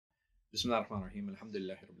بسم الله الرحمن الرحيم الحمد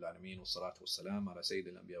لله رب العالمين والصلاة والسلام على سيد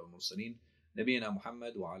الأنبياء والمرسلين نبينا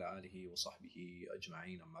محمد وعلى آله وصحبه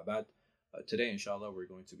أجمعين أما بعد. Today, inshallah, we're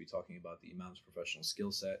going to be talking about the Imam's professional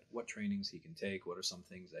skill set, what trainings he can take, what are some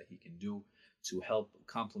things that he can do to help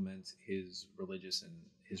complement his religious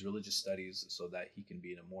studies so that he can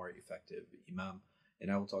be a more effective Imam.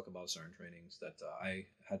 And I will talk about certain trainings that I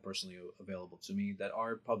had personally available to me that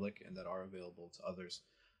are public and that are available to others.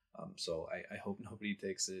 So I hope nobody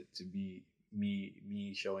takes it to be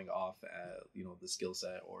me showing off the skill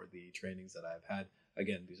set or the trainings that I've had.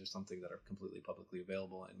 Again, these are something that are completely publicly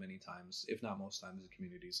available, and many times, if not most times, the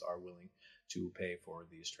communities are willing to pay for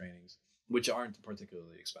these trainings, which aren't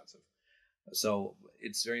particularly expensive. So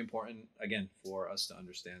it's very important, again, for us to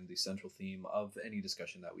understand the central theme of any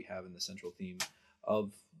discussion that we have, and the central theme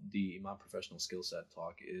of the Imam professional skill set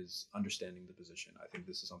talk is understanding the position. I think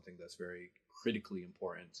this is something that's very critically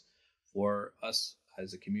important for us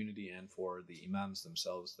as a community and for the Imams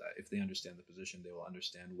themselves, that if they understand the position, they will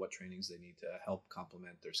understand what trainings they need to help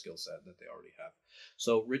complement their skill set that they already have.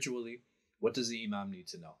 So ritually, what does the Imam need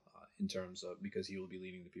to know? In terms of, because he will be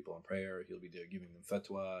leading the people in prayer, he'll be there giving them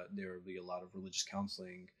fatwa, there will be a lot of religious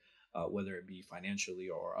counseling, whether it be financially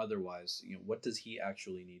or otherwise. What does he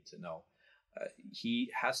actually need to know?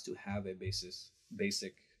 He has to have a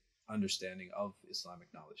basic understanding of Islamic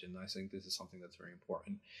knowledge, and I think this is something that's very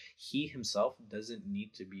important. He himself doesn't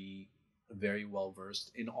need to be very well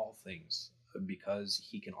versed in all things, because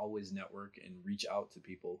he can always network and reach out to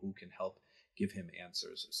people who can help give him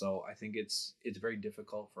answers. So I think it's very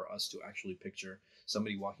difficult for us to actually picture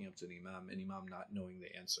somebody walking up to an imam not knowing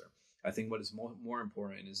the answer. I think what is more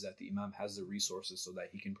important is that the imam has the resources so that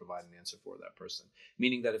he can provide an answer for that person.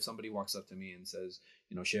 Meaning that if somebody walks up to me and says,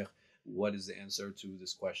 Sheikh, what is the answer to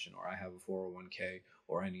this question? Or I have a 401k,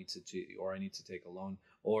 or I need to take a loan,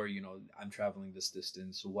 or I'm traveling this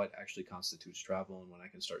distance. What actually constitutes travel, and when I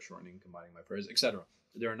can start shortening, combining my prayers, etc.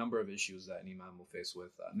 There are a number of issues that an imam will face with.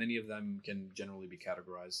 Many of them can generally be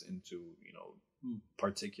categorized into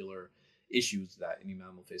particular issues that an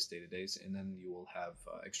imam will face day to day, and then you will have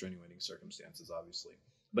extenuating circumstances, obviously.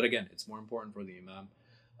 But again, it's more important for the imam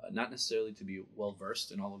not necessarily to be well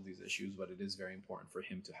versed in all of these issues, but it is very important for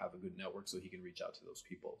him to have a good network so he can reach out to those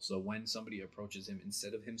people. So when somebody approaches him,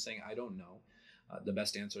 instead of him saying, I don't know, the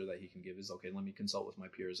best answer that he can give is, okay, let me consult with my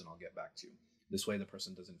peers and I'll get back to you. This way the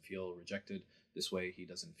person doesn't feel rejected. This way he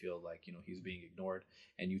doesn't feel like, he's being ignored.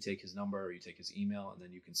 And you take his number or you take his email, and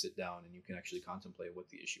then you can sit down and you can actually contemplate what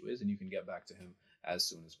the issue is, and you can get back to him as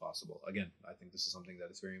soon as possible. Again, I think this is something that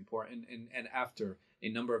is very important. And after a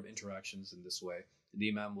number of interactions in this way, the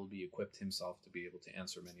imam will be equipped himself to be able to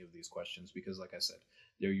answer many of these questions, because, like I said,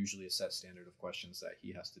 they're usually a set standard of questions that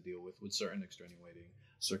he has to deal with certain extenuating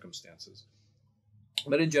circumstances.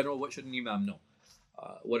 But in general, what should an imam know?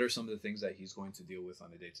 What are some of the things that he's going to deal with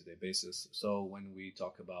on a day-to-day basis? So when we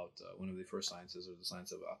talk about one of the first sciences, or the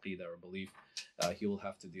science of aqidah or belief, he will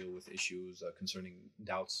have to deal with issues concerning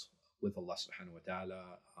doubts with Allah subhanahu wa ta'ala,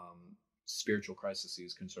 spiritual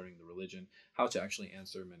crises concerning the religion, how to actually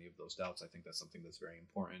answer many of those doubts. I think that's something that's very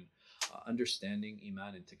important. Understanding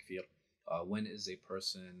iman and takfir. When is a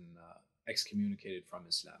person excommunicated from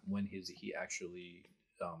Islam? When is he actually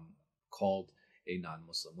called a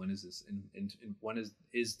non-Muslim? When is this when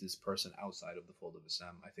is this person outside of the fold of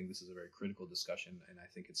Islam? I think this is a very critical discussion, and I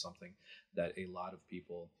think it's something that a lot of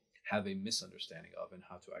people have a misunderstanding of, and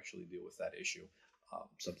how to actually deal with that issue.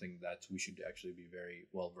 Something that we should actually be very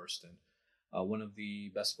well versed in. One of the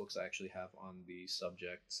best books I actually have on the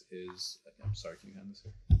subject is, I'm sorry, can you hand this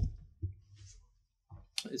here?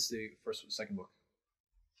 It's the second book,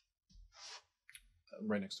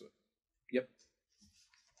 right next to it. Yep.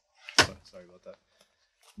 Sorry about that.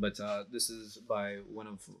 But this is by one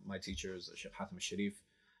of my teachers, Sheikh Hatem al-Sharif,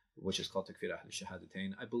 which is called Takfir Ahl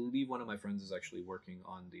al-Shahadatain. I believe one of my friends is actually working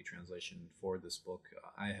on the translation for this book.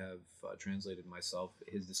 I have translated myself.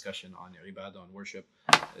 His discussion on ibadah, on worship,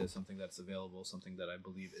 is something that's available, something that I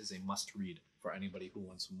believe is a must-read for anybody who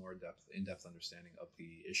wants more in-depth understanding of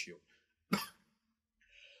the issue.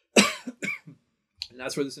 And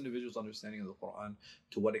as for this individual's understanding of the Quran,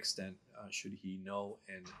 to what extent should he know,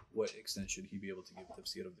 and what extent should he be able to give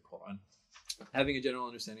tafsir of the Quran? Having a general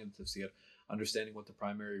understanding of the tafsir, understanding what the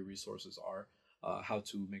primary resources are, how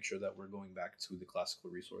to make sure that we're going back to the classical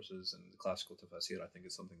resources and the classical tafsir, I think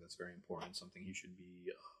is something that's very important, something he should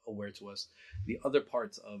be aware to us. The other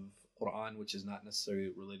parts of Quran, which is not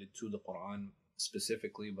necessarily related to the Quran,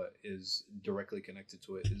 specifically, but is directly connected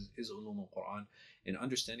to it, is ulum al-Quran, and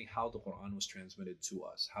understanding how the Quran was transmitted to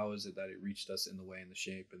us. How is it that it reached us in the way, in the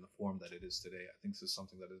shape, in the form that it is today? I think this is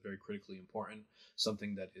something that is very critically important,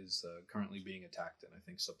 something that is currently being attacked, and I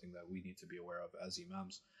think something that we need to be aware of as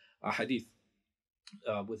imams. Hadith.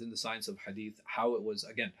 Within the science of hadith, how it was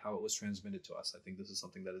transmitted to us. I think this is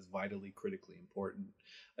something that is vitally, critically important.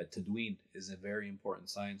 Tadween is a very important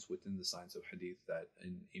science within the science of hadith that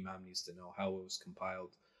an imam needs to know. How it was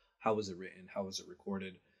compiled, how was it written, how was it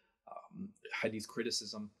recorded. Hadith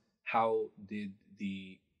criticism, how did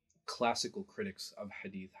the classical critics of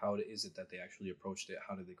hadith, how is it that they actually approached it,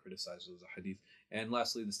 how did they criticize those hadith, and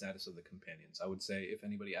lastly, the status of the companions. I would say, if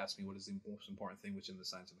anybody asked me what is the most important thing within the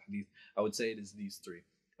science of hadith, I would say it is these three.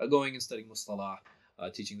 Going and studying mustalah,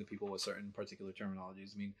 teaching the people what certain particular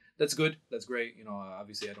terminologies mean, that's good, that's great.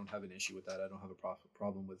 Obviously I don't have an issue with that, I don't have a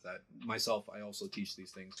problem with that. Myself, I also teach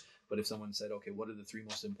these things. But if someone said, okay, what are the three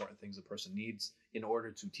most important things a person needs in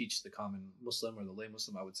order to teach the common Muslim or the lay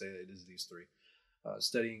Muslim, I would say it is these three.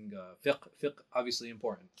 Studying fiqh, obviously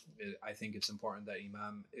important. I think it's important that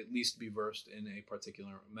imam at least be versed in a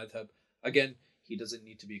particular madhab. Again, he doesn't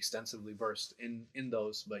need to be extensively versed in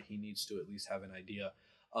those, but he needs to at least have an idea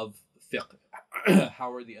of fiqh.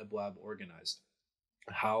 How are the abwab organized?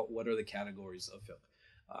 What are the categories of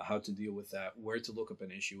fiqh? How to deal with that, where to look up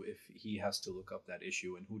an issue if he has to look up that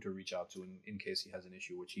issue, and who to reach out to in case he has an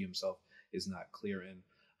issue which he himself is not clear in.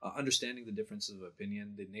 Understanding the differences of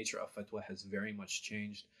opinion. The nature of fatwa has very much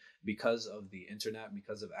changed because of the internet,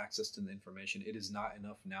 because of access to the information. It is not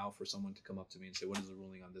enough now for someone to come up to me and say, what is the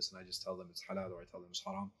ruling on this? And I just tell them it's halal or I tell them it's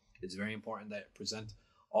haram. It's very important that I present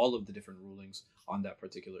all of the different rulings on that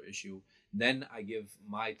particular issue. Then I give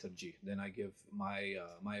my tarjih. Then I give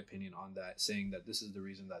my opinion on that, saying that this is the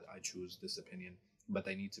reason that I choose this opinion. But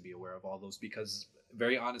they need to be aware of all those, because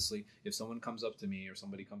very honestly, if someone comes up to me or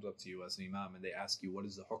somebody comes up to you as an imam and they ask you, what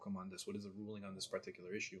is the hukm on this? What is the ruling on this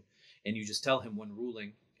particular issue? And you just tell him one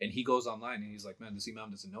ruling, and he goes online and he's like, man, this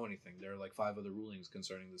imam doesn't know anything. There are like 5 other rulings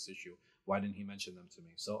concerning this issue. Why didn't he mention them to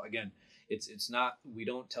me? So again, it's not, we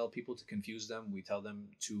don't tell people to confuse them. We tell them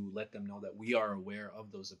to let them know that we are aware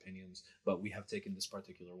of those opinions, but we have taken this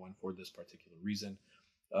particular one for this particular reason.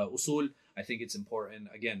 Usul, I think it's important,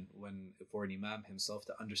 again, for an imam himself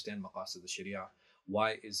to understand maqasid al-sharia.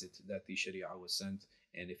 Why is it that the sharia was sent?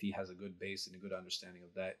 And if he has a good base and a good understanding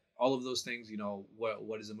of that, all of those things,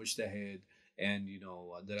 what is a mujtahid, and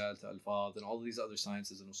dalalat al-alfaz, and all of these other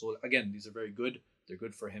sciences and usul, again, these are very good. They're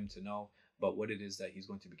good for him to know. But what it is that he's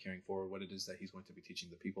going to be carrying forward, what it is that he's going to be teaching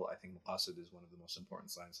the people, I think maqasid is one of the most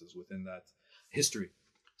important sciences within that. History,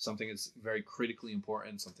 something that's very critically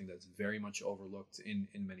important, something that's very much overlooked in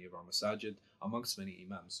many of our masajid, amongst many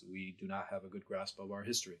imams. We do not have a good grasp of our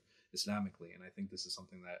history Islamically, and I think this is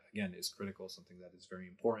something that, again, is critical, something that is very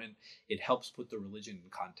important. It helps put the religion in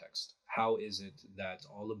context. How is it that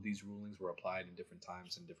all of these rulings were applied in different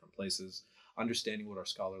times and different places? Understanding what our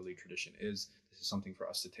scholarly tradition is, this is something for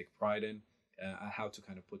us to take pride in, how to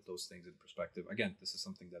kind of put those things in perspective. Again, this is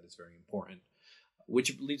something that is very important.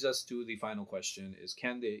 Which leads us to the final question is,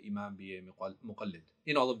 can the imam be a muqallid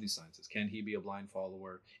in all of these sciences? Can he be a blind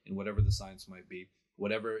follower in whatever the science might be?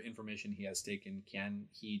 Whatever information he has taken, can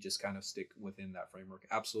he just kind of stick within that framework?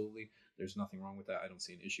 Absolutely. There's nothing wrong with that. I don't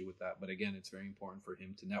see an issue with that. But again, it's very important for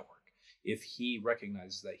him to network. If he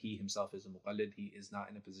recognizes that he himself is a muqallid, he is not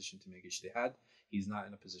in a position to make ijtihad, he's not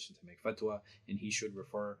in a position to make fatwa, and he should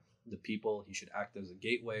refer the people, he should act as a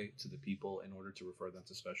gateway to the people in order to refer them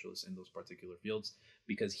to specialists in those particular fields,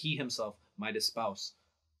 because he himself might espouse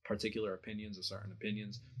particular opinions or certain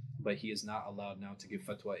opinions, but he is not allowed now to give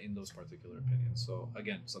fatwa in those particular opinions. So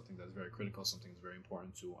again, something that's very critical, something that's very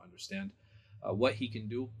important to understand. What he can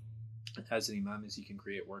do as an imam is he can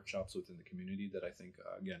create workshops within the community that I think,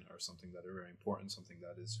 again, are something that are very important, something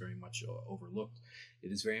that is very much overlooked.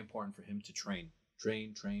 It is very important for him to train.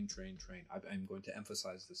 I'm going to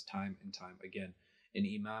emphasize this time and time again. An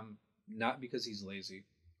imam, not because he's lazy,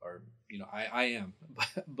 or, I am,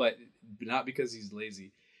 but not because he's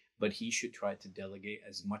lazy, but he should try to delegate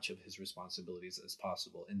as much of his responsibilities as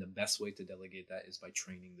possible. And the best way to delegate that is by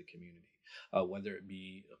training the community, whether it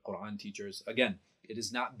be Quran teachers. Again, it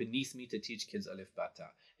is not beneath me to teach kids alif bata.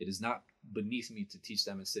 It is not beneath me to teach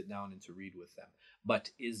them and sit down and to read with them.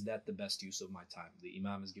 But is that the best use of my time? The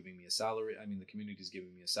imam is giving me a salary. The community is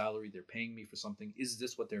giving me a salary. They're paying me for something. Is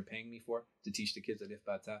this what they're paying me for? To teach the kids alif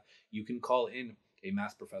bata? You can call in a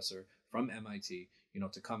math professor from MIT,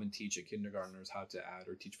 to come and teach a kindergartners how to add,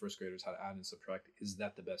 or teach first graders how to add and subtract. Is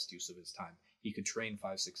that the best use of his time? He could train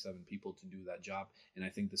 5, 6, 7 people to do that job. And I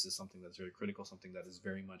think this is something that's very critical, something that is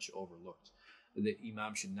very much overlooked. The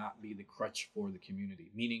imam should not be the crutch for the community,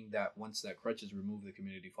 meaning that once that crutch is removed, the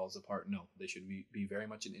community falls apart. No, they should be very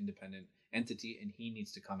much an independent entity, and he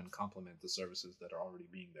needs to come and complement the services that are already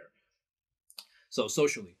being there. So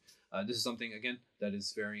socially, this is something, again, that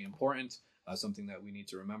is very important, something that we need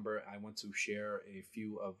to remember. I want to share a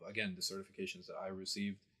few of, again, the certifications that I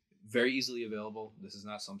received. Very easily available. This is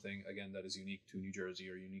not something, again, that is unique to New Jersey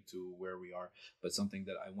or unique to where we are, but something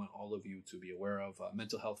that I want all of you to be aware of.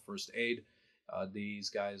 Mental health first aid. These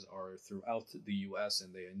guys are throughout the U.S.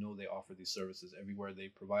 and I know they offer these services everywhere. They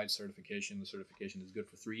provide certification. The certification is good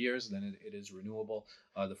for 3 years, then it is renewable.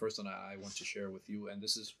 The first one I want to share with you, and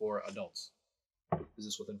this is for adults. Is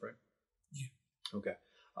this within frame? Yeah. Okay.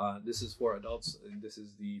 This is for adults. And this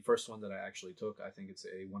is the first one that I actually took. I think it's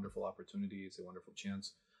a wonderful opportunity. It's a wonderful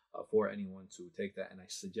chance for anyone to take that. And I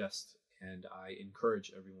suggest and I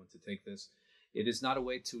encourage everyone to take this. It is not a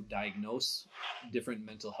way to diagnose different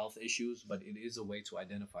mental health issues, but it is a way to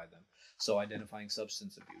identify them. So identifying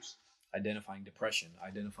substance abuse, identifying depression,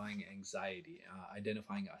 identifying anxiety,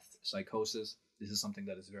 identifying psychosis. This is something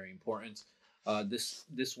that is very important.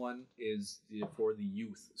 This one is for the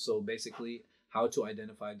youth. So basically, how to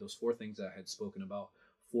identify those 4 things that I had spoken about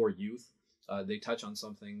for youth. They touch on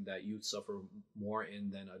something that youth suffer more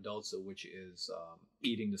in than adults, which is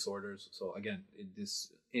eating disorders. So again,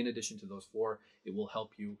 in addition to those 4, it will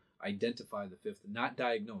help you identify the 5th, not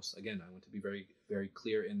diagnose. Again, I want to be very, very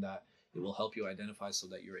clear in that it will help you identify so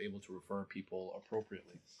that you're able to refer people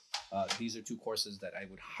appropriately. These are 2 courses that I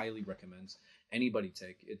would highly recommend anybody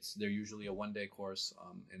take. They're usually a 1-day course,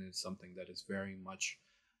 and it's something that is very much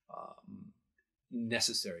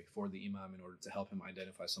necessary for the imam in order to help him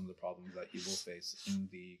identify some of the problems that he will face in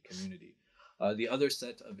the community. The other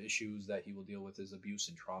set of issues that he will deal with is abuse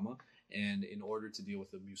and trauma. And in order to deal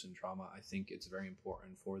with abuse and trauma, I think it's very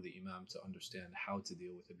important for the imam to understand how to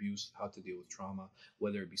deal with abuse, how to deal with trauma,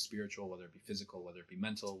 whether it be spiritual, whether it be physical, whether it be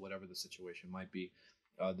mental, whatever the situation might be.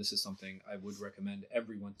 This is something I would recommend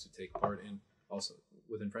everyone to take part in. Also,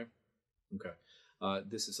 within frame? Okay.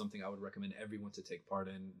 This is something I would recommend everyone to take part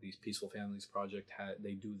in. These Peaceful Families Project,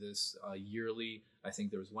 they do this yearly. I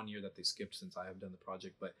think there was 1 year that they skipped since I have done the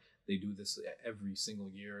project, but they do this every single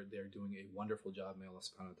year. They're doing a wonderful job. May Allah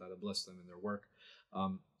subhanahu wa ta'ala bless them in their work.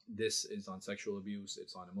 This is on sexual abuse.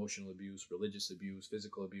 It's on emotional abuse, religious abuse,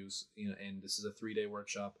 physical abuse. And this is a 3-day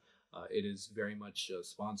workshop. It is very much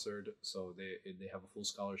sponsored, so they have a full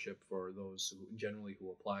scholarship for those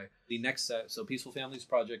who apply. The next set, so Peaceful Families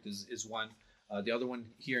Project is one. The other one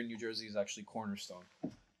here in New Jersey is actually Cornerstone.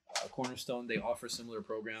 Cornerstone, they offer similar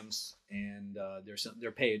programs, and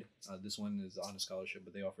they're paid. This one is on a scholarship,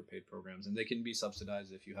 but they offer paid programs, and they can be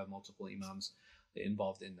subsidized if you have multiple imams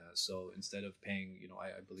involved in that. So instead of paying,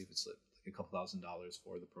 I believe it's like a couple $1,000s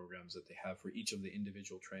for the programs that they have for each of the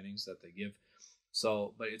individual trainings that they give.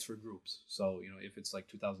 So, but it's for groups. So, if it's like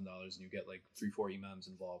 $2,000 and you get like 3-4 imams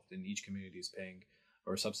involved, and each community is paying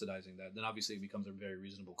or subsidizing that, then obviously it becomes a very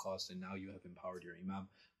reasonable cost, and now you have empowered your imam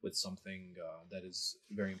with something that is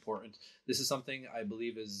very important. This is something I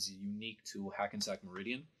believe is unique to Hackensack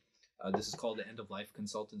Meridian. This is called the End of Life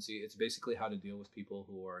Consultancy. It's basically how to deal with people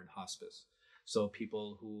who are in hospice. So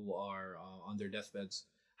people who are on their deathbeds,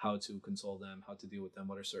 how to console them, how to deal with them,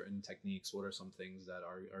 what are certain techniques, what are some things that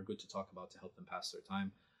are good to talk about to help them pass their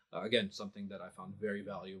time. Again, something that I found very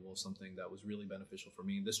valuable, something that was really beneficial for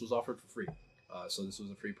me. This was offered for free. So this was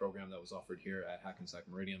a free program that was offered here at Hackensack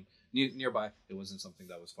Meridian, nearby. It wasn't something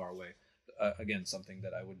that was far away. Again, something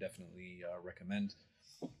that I would definitely recommend.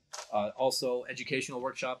 Also, educational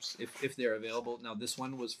workshops, if they're available. Now, this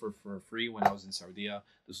one was for free when I was in Saudi.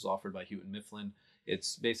 This was offered by Houghton Mifflin.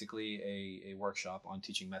 It's basically a workshop on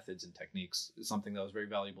teaching methods and techniques. It's something that was very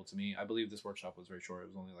valuable to me. I believe this workshop was very short. It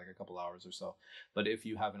was only like a couple hours or so. But if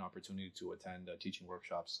you have an opportunity to attend teaching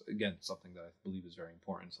workshops, again, something that I believe is very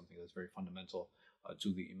important, something that's very fundamental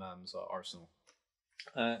to the imam's arsenal.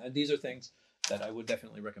 And these are things that I would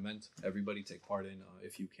definitely recommend everybody take part in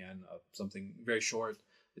if you can. Something very short.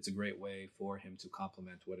 It's a great way for him to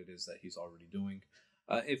complement what it is that he's already doing.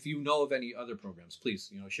 If you know of any other programs,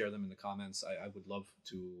 please, share them in the comments. I would love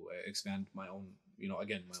to expand my own,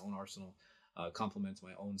 again, my own arsenal, complement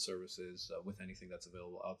my own services with anything that's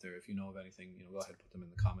available out there. If you know of anything, go ahead, put them in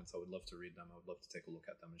the comments. I would love to read them. I would love to take a look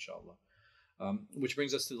at them, inshallah. Which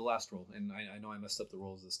brings us to the last role. And I know I messed up the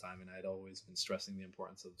roles this time, and I'd always been stressing the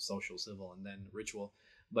importance of social, civil, and then ritual.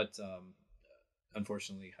 But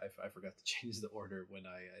unfortunately, I forgot to change the order when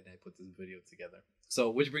I put this video together. So,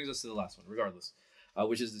 which brings us to the last one, regardless.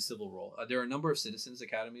 Which is the civil role. There are a number of citizens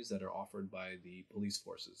academies that are offered by the police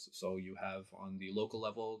forces. So you have on the local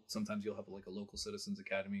level, sometimes you'll have like a local citizens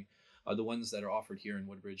academy. The ones that are offered here in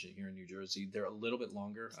Woodbridge and here in New Jersey, they're a little bit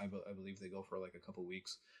longer. I believe they go for like a couple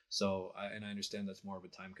weeks. So, and I understand that's more of a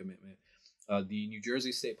time commitment. The New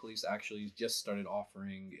Jersey State Police actually just started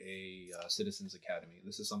offering a Citizens Academy.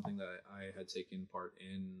 This is something that I had taken part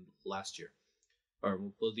in last year, or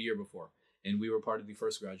well, the year before, and we were part of the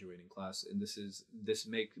first graduating class. And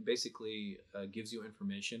basically gives you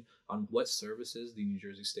information on what services the New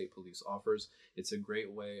Jersey State Police offers. It's a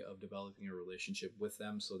great way of developing a relationship with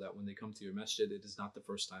them, so that when they come to your masjid, it is not the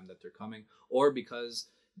first time that they're coming, or because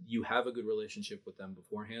you have a good relationship with them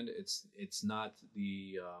beforehand. It's not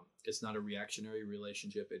a reactionary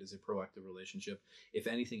relationship. It is a proactive relationship. If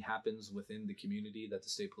anything happens within the community that the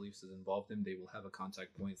state police is involved in, they will have a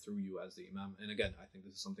contact point through you as the imam. And again, I think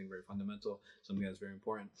this is something very fundamental, something that's very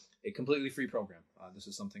important. A completely free program. This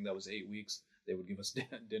is something that was 8 weeks. They would give us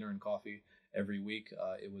dinner and coffee every week.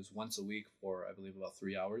 It was once a week for, I believe, about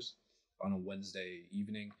 3 hours on a Wednesday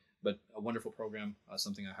evening. But a wonderful program,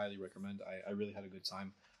 something I highly recommend. I really had a good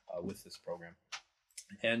time with this program.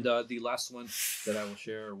 And the last one that I will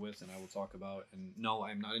share with and I will talk about, and no,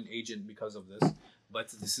 I'm not an agent because of this,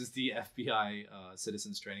 but this is the FBI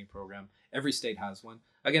Citizens Training Program. Every state has one.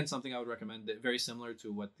 Again, something I would recommend, that very similar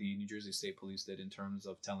to what the New Jersey State Police did in terms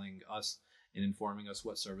of telling us and informing us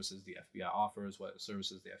what services the FBI offers, what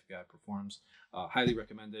services the FBI performs. Highly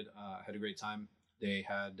recommended. I had a great time. They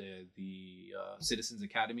had the Citizens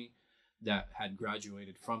Academy that had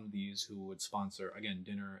graduated from these, who would sponsor, again,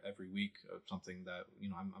 dinner every week, something that,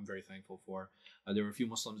 I'm very thankful for. There were a few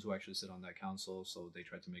Muslims who actually sit on that council, so they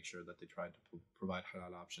tried to make sure that they tried to provide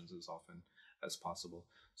halal options as often as possible.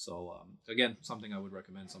 So again, something I would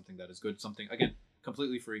recommend, something that is good, something, again,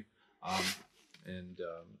 completely free. I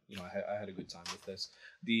had a good time with this.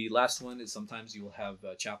 The last one is sometimes you will have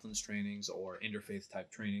chaplains trainings or interfaith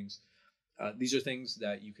type trainings. These are things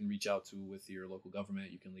that you can reach out to with your local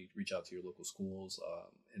government. You can reach out to your local schools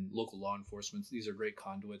and local law enforcement. These are great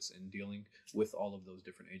conduits in dealing with all of those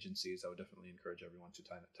different agencies. I would definitely encourage everyone to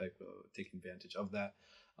take advantage of that.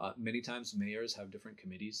 Many times mayors have different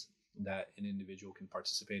committees that an individual can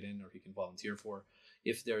participate in or he can volunteer for.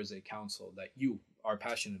 If there's a council that you are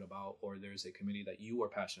passionate about, or there's a committee that you are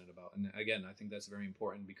passionate about, and again, I think that's very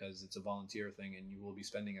important because it's a volunteer thing and you will be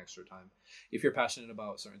spending extra time. If you're passionate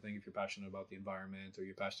about a certain thing, if you're passionate about the environment, or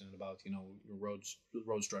you're passionate about, your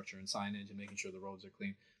road structure and signage and making sure the roads are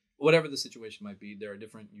clean, whatever the situation might be, there are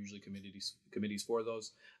different usually committees for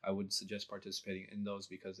those. I would suggest participating in those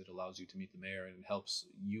because it allows you to meet the mayor and it helps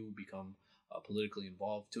you become politically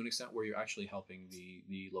involved to an extent where you're actually helping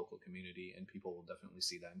the local community, and people will definitely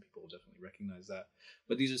see that and people will definitely recognize that.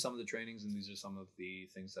 But these are some of the trainings and these are some of the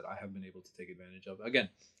things that I have been able to take advantage of. Again,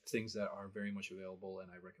 things that are very much available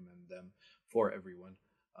and I recommend them for everyone.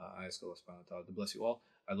 I ask Allah subhanahu wa ta'ala to bless you all.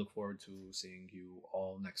 I look forward to seeing you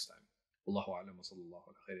all next time. Wallahu a'lam wa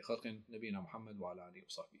sallallahu ala khayri khalqin nabiyina Muhammad wa ala alihi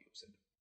wa sahbihi wa sallam.